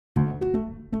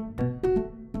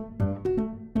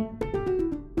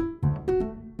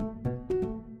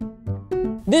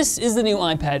This is the new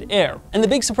iPad Air, and the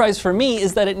big surprise for me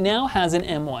is that it now has an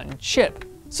M1 chip.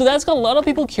 So that's got a lot of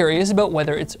people curious about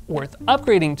whether it's worth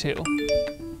upgrading to.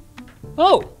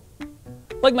 Oh,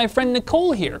 like my friend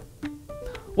Nicole here.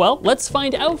 Well, let's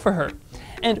find out for her.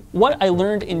 And what I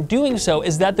learned in doing so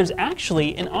is that there's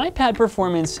actually an iPad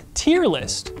performance tier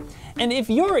list. And if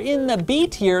you're in the B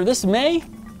tier, this may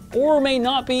or may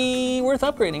not be worth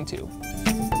upgrading to.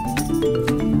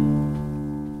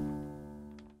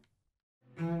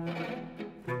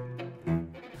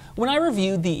 When I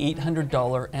reviewed the $800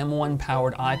 M1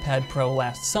 powered iPad Pro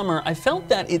last summer, I felt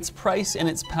that its price and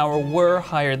its power were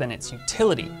higher than its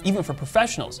utility, even for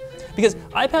professionals, because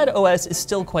iPad OS is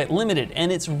still quite limited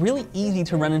and it's really easy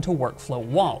to run into workflow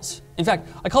walls. In fact,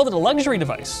 I called it a luxury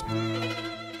device.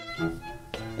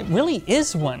 It really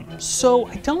is one, so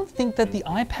I don't think that the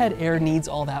iPad Air needs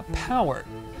all that power.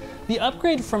 The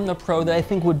upgrade from the Pro that I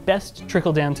think would best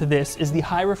trickle down to this is the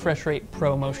high refresh rate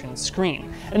ProMotion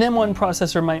screen. An M1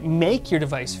 processor might make your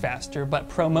device faster, but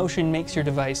ProMotion makes your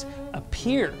device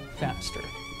appear faster.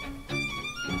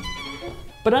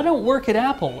 But I don't work at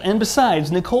Apple, and besides,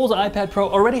 Nicole's iPad Pro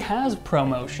already has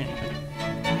ProMotion.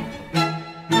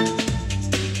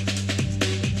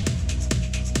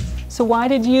 So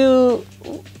why'd you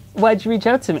reach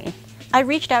out to me? I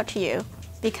reached out to you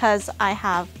because I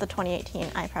have the 2018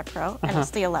 iPad Pro, and it's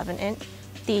the 11-inch.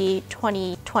 The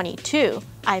 2022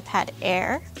 iPad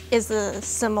Air is a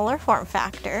similar form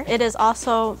factor. It is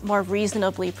also more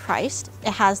reasonably priced.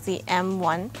 It has the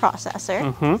M1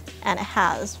 processor, and it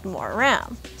has more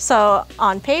RAM. So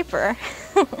on paper,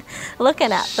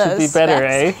 looking at those should be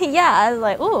better, specs, yeah, I was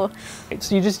like, ooh.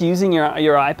 So you're just using your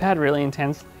iPad really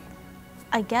intensely?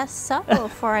 I guess so,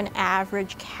 for an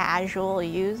average casual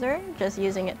user, just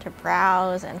using it to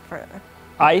browse and for...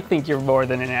 I think you're more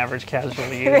than an average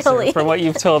casual user. Really? From what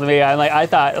you've told me, I'm like,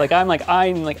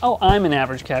 oh, I'm an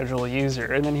average casual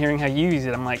user. And then hearing how you use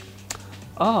it, I'm like,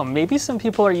 oh, maybe some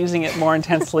people are using it more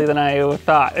intensely than I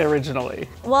thought originally.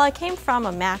 Well, I came from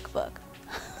a MacBook,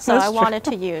 so I wanted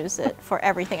to use it for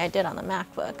everything I did on the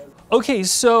MacBook. Okay,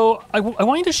 so I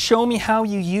want you to show me how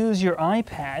you use your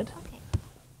iPad.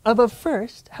 But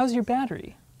first, how's your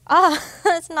battery?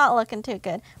 It's not looking too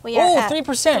good. We are at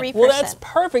 3%. Well, that's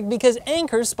perfect because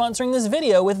Anker's sponsoring this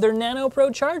video with their Nano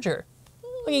Pro charger.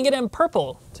 You can get it in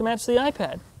purple to match the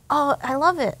iPad. Oh, I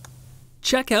love it.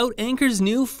 Check out Anker's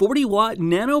new 40-watt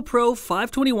Nano Pro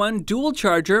 521 dual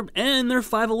charger and their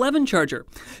 511 charger.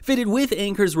 Fitted with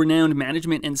Anker's renowned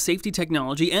management and safety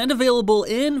technology and available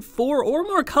in 4 or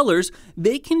more colors,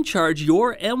 they can charge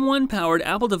your M1-powered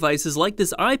Apple devices like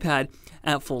this iPad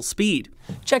at full speed.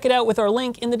 Check it out with our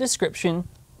link in the description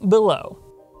below.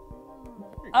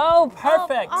 Oh,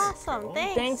 perfect. Oh, awesome.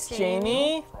 Thanks,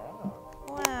 Jamie.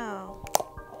 Wow.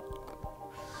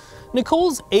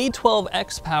 Nicole's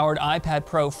A12X powered iPad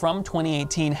Pro from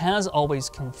 2018 has always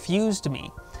confused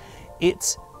me.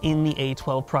 It's in the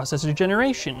A12 processor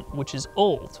generation, which is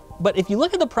old. But if you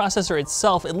look at the processor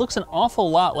itself, it looks an awful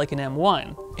lot like an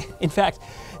M1. In fact,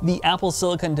 the Apple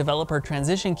Silicon Developer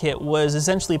Transition Kit was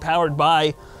essentially powered by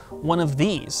one of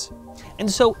these.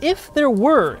 And so if there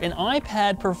were an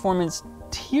iPad performance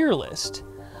tier list,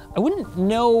 I wouldn't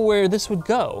know where this would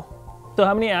go. So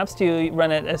how many apps do you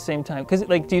run at the same time? Because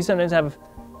like, do you sometimes have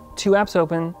 2 apps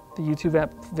open, the YouTube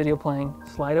app video playing,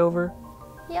 slide over?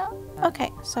 Yeah.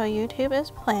 Okay, so YouTube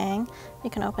is playing. You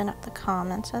can open up the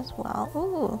comments as well.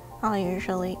 Ooh, I'll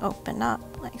usually open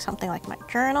up like something like my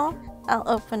journal. I'll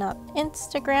open up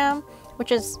Instagram,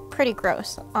 which is pretty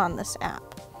gross on this app.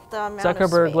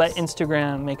 Zuckerberg let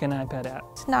Instagram make an iPad app.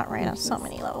 It's not right on so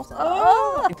many levels.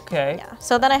 Oh! Okay. Yeah.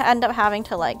 So then I end up having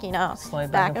to, like, you know,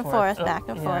 slide back and forth, back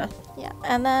and forth. Yeah.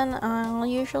 And then I'll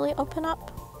usually open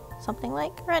up something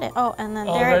like Reddit. Oh, and then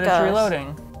there it goes. Reddit's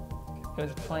reloading. It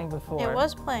was playing before. It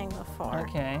was playing before.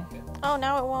 Okay. Oh,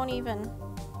 now it won't even.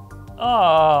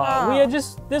 Oh, we had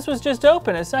this was just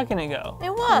open a second ago. It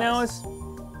was. Now it's.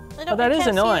 Oh, that is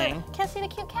annoying. Can't see the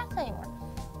cute cats anymore.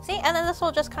 See, and then this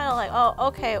will just kind of like, oh,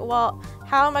 okay, well,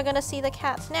 how am I going to see the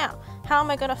cats now? How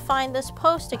am I going to find this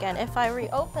post again if I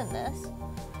reopen this?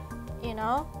 You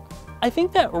know? I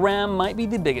think that RAM might be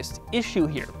the biggest issue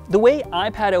here. The way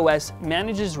iPad OS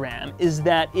manages RAM is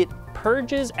that it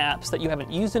purges apps that you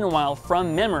haven't used in a while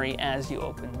from memory as you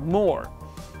open more.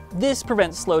 This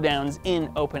prevents slowdowns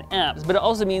in open apps, but it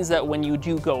also means that when you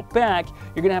do go back,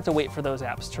 you're going to have to wait for those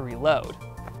apps to reload.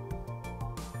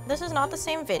 This is not the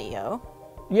same video.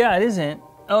 Yeah, it isn't.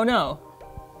 Oh no.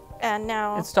 And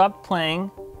now... It stopped playing,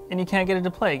 and you can't get it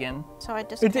to play again. So I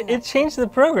disconnected. It changed the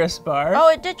progress bar. Oh,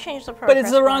 it did change the progress bar. But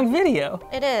it's the wrong video.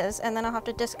 It is, and then I'll have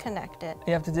to disconnect it.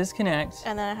 You have to disconnect.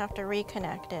 And then I have to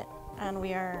reconnect it. and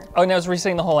we are... Oh, now it's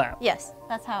resetting the whole app. Yes,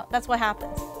 that's what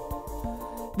happens.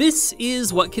 This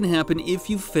is what can happen if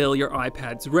you fill your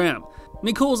iPad's RAM.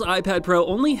 Nicole's iPad Pro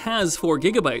only has 4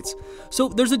 gigabytes, so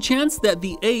there's a chance that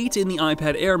the 8 in the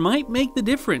iPad Air might make the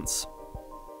difference.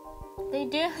 They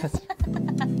do. It's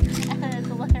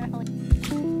literally...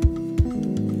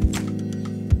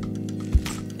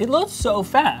 It loads so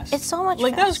fast. It's so much faster.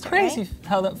 Like, that's crazy, right?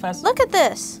 How that fast. Look at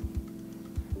this.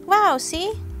 Wow,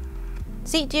 see?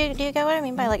 See, do you get what I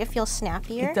mean by, like, it feels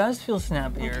snappier? It does feel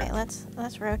snappier. Okay,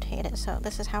 let's rotate it. So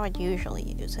this is how I'd usually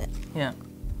use it. Yeah.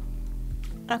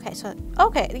 Okay, so,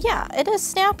 okay, yeah, it is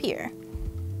snappier.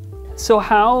 So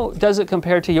how does it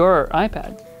compare to your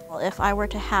iPad? Well, if I were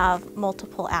to have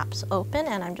multiple apps open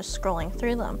and I'm just scrolling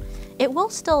through them, it will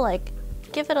still, like,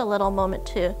 give it a little moment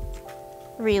to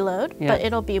reload, yeah. but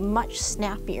it'll be much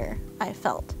snappier, I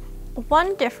felt.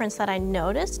 One difference that I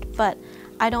noticed, but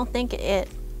I don't think it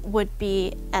would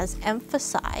be as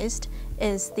emphasized,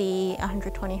 is the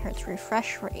 120 hertz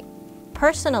refresh rate.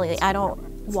 Personally, I don't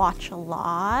watch a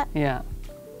lot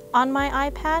on my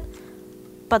iPad,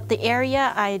 but the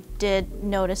area I did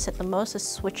notice it the most is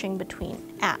switching between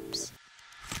apps.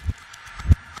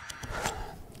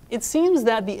 It seems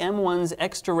that the M1's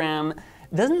extra RAM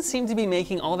doesn't seem to be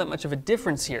making all that much of a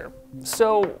difference here.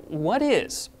 So what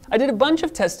is? I did a bunch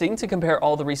of testing to compare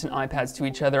all the recent iPads to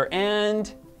each other,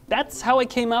 and that's how I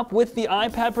came up with the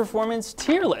iPad performance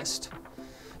tier list.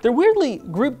 They're weirdly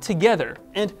grouped together,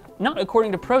 and not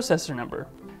according to processor number.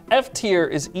 F tier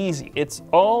is easy. It's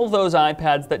all those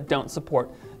iPads that don't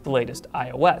support the latest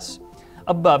iOS.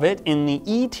 Above it, in the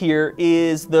E tier,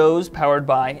 is those powered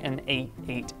by an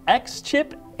A8X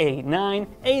chip, A9,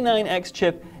 A9X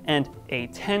chip, and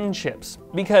A10 chips,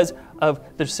 because of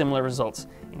their similar results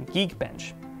in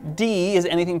Geekbench. D is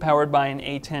anything powered by an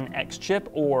A10X chip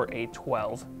or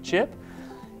A12 chip.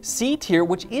 C tier,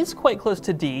 which is quite close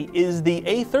to D, is the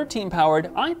A13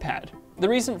 powered iPad. The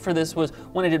reason for this was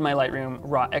when I did my Lightroom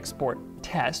RAW export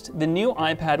test, the new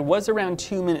iPad was around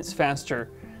 2 minutes faster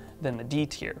than the D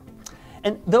tier.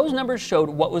 And those numbers showed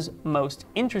what was most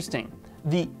interesting.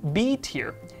 The B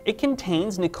tier, it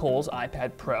contains Nicole's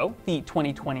iPad Pro, the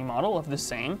 2020 model of the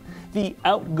same, the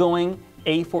outgoing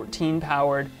A14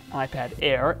 powered iPad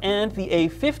Air, and the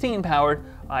A15 powered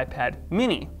iPad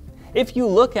Mini. If you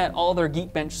look at all their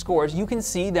Geekbench scores, you can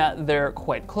see that they're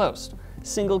quite close.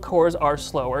 Single cores are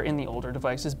slower in the older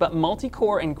devices, but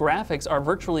multi-core and graphics are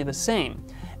virtually the same.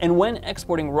 And when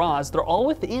exporting RAWs, they're all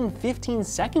within 15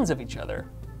 seconds of each other.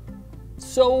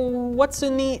 So what's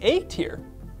in the A tier?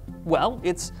 Well,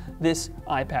 it's this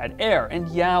iPad Air, and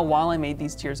yeah, while I made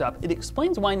these tiers up, it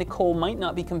explains why Nicole might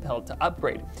not be compelled to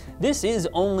upgrade. This is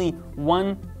only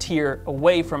 1 tier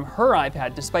away from her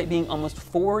iPad, despite being almost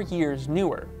 4 years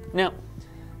newer. Now,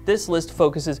 this list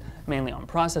focuses mainly on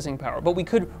processing power, but we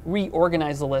could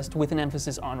reorganize the list with an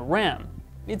emphasis on RAM.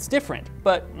 It's different,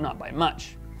 but not by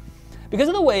much. Because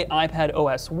of the way iPad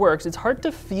OS works, it's hard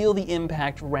to feel the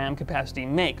impact RAM capacity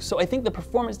makes, so I think the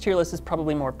performance tier list is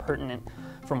probably more pertinent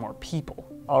for more people.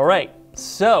 All right,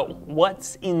 so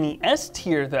what's in the S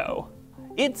tier though?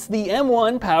 It's the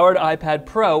M1 powered iPad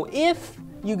Pro if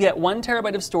you get 1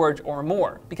 terabyte of storage or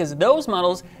more, because those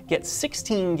models get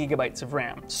 16 gigabytes of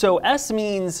RAM. So S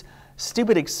means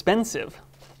stupid expensive.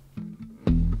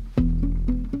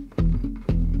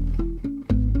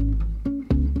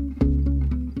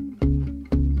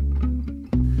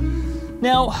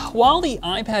 Now, while the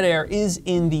iPad Air is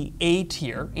in the A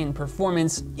tier in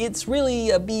performance, it's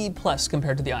really a B+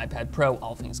 compared to the iPad Pro,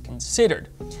 all things considered.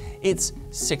 Its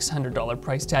 $600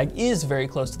 price tag is very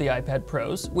close to the iPad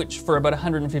Pro's, which for about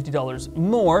 $150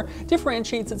 more,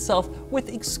 differentiates itself with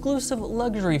exclusive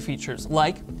luxury features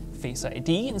like Face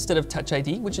ID instead of Touch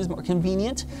ID, which is more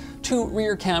convenient, 2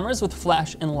 rear cameras with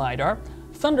flash and LiDAR,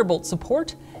 Thunderbolt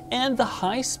support, and the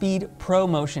high-speed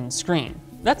ProMotion screen.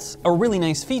 That's a really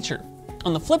nice feature.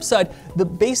 On the flip side, the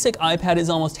basic iPad is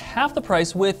almost half the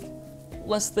price with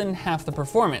less than half the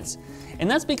performance. And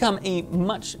that's become a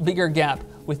much bigger gap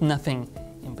with nothing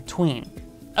in between.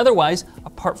 Otherwise,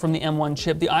 apart from the M1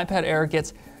 chip, the iPad Air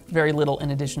gets very little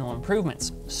in additional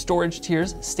improvements. Storage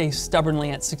tiers stay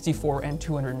stubbornly at 64 and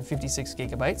 256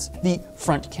 gigabytes. The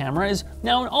front camera is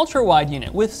now an ultra-wide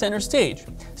unit with center stage.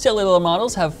 Cellular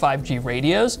models have 5G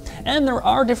radios, and there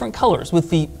are different colors with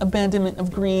the abandonment of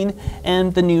green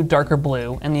and the new darker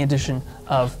blue and the addition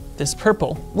of this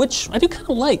purple, which I do kind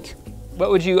of like.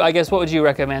 What would you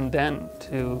recommend then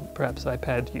to perhaps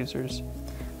iPad users?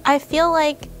 I feel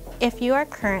like if you are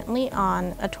currently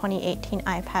on a 2018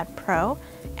 iPad Pro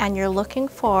and you're looking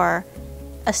for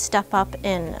a step up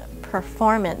in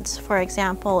performance, for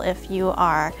example, if you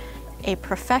are a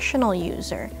professional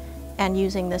user and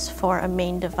using this for a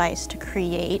main device to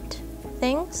create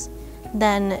things,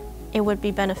 then it would be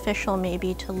beneficial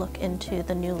maybe to look into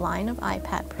the new line of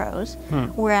iPad Pros.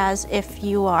 Whereas if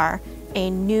you are a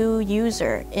new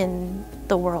user in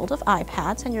the world of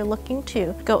iPads and you're looking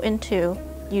to go into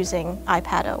using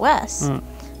iPad OS,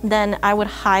 then I would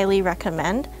highly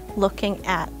recommend looking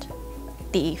at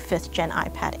the 5th gen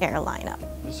iPad Air lineup.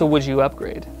 So would you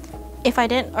upgrade? If I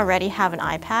didn't already have an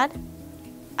iPad,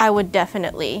 I would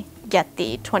definitely get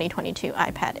the 2022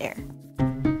 iPad Air.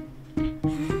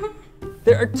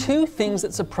 There are two things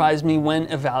that surprised me when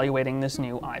evaluating this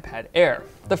new iPad Air.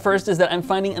 The first is that I'm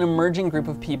finding an emerging group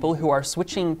of people who are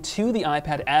switching to the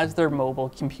iPad as their mobile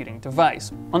computing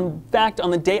device. In fact,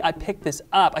 on the day I picked this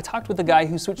up, I talked with a guy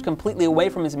who switched completely away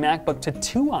from his MacBook to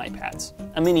 2 iPads,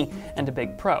 a mini and a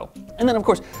big Pro. And then of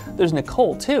course, there's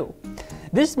Nicole too.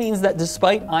 This means that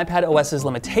despite iPad OS's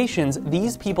limitations,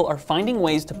 these people are finding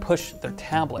ways to push their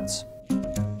tablets.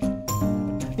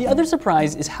 The other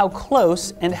surprise is how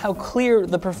close and how clear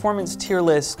the performance tier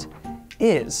list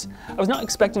is. I was not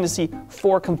expecting to see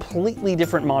 4 completely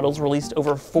different models released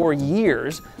over 4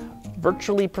 years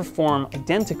virtually perform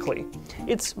identically.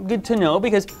 It's good to know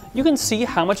because you can see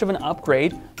how much of an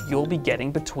upgrade you'll be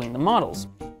getting between the models.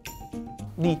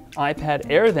 The iPad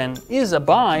Air then is a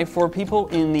buy for people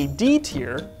in the D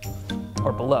tier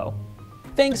or below.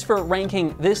 Thanks for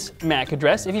ranking this MAC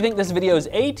address. If you think this video is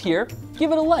A tier,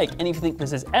 give it a like. And if you think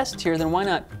this is S tier, then why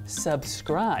not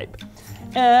subscribe?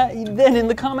 Then in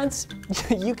the comments,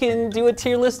 you can do a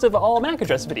tier list of all MAC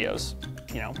address videos.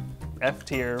 You know, F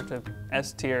tier to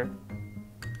S tier.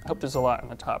 I hope there's a lot on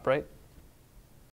the top, right?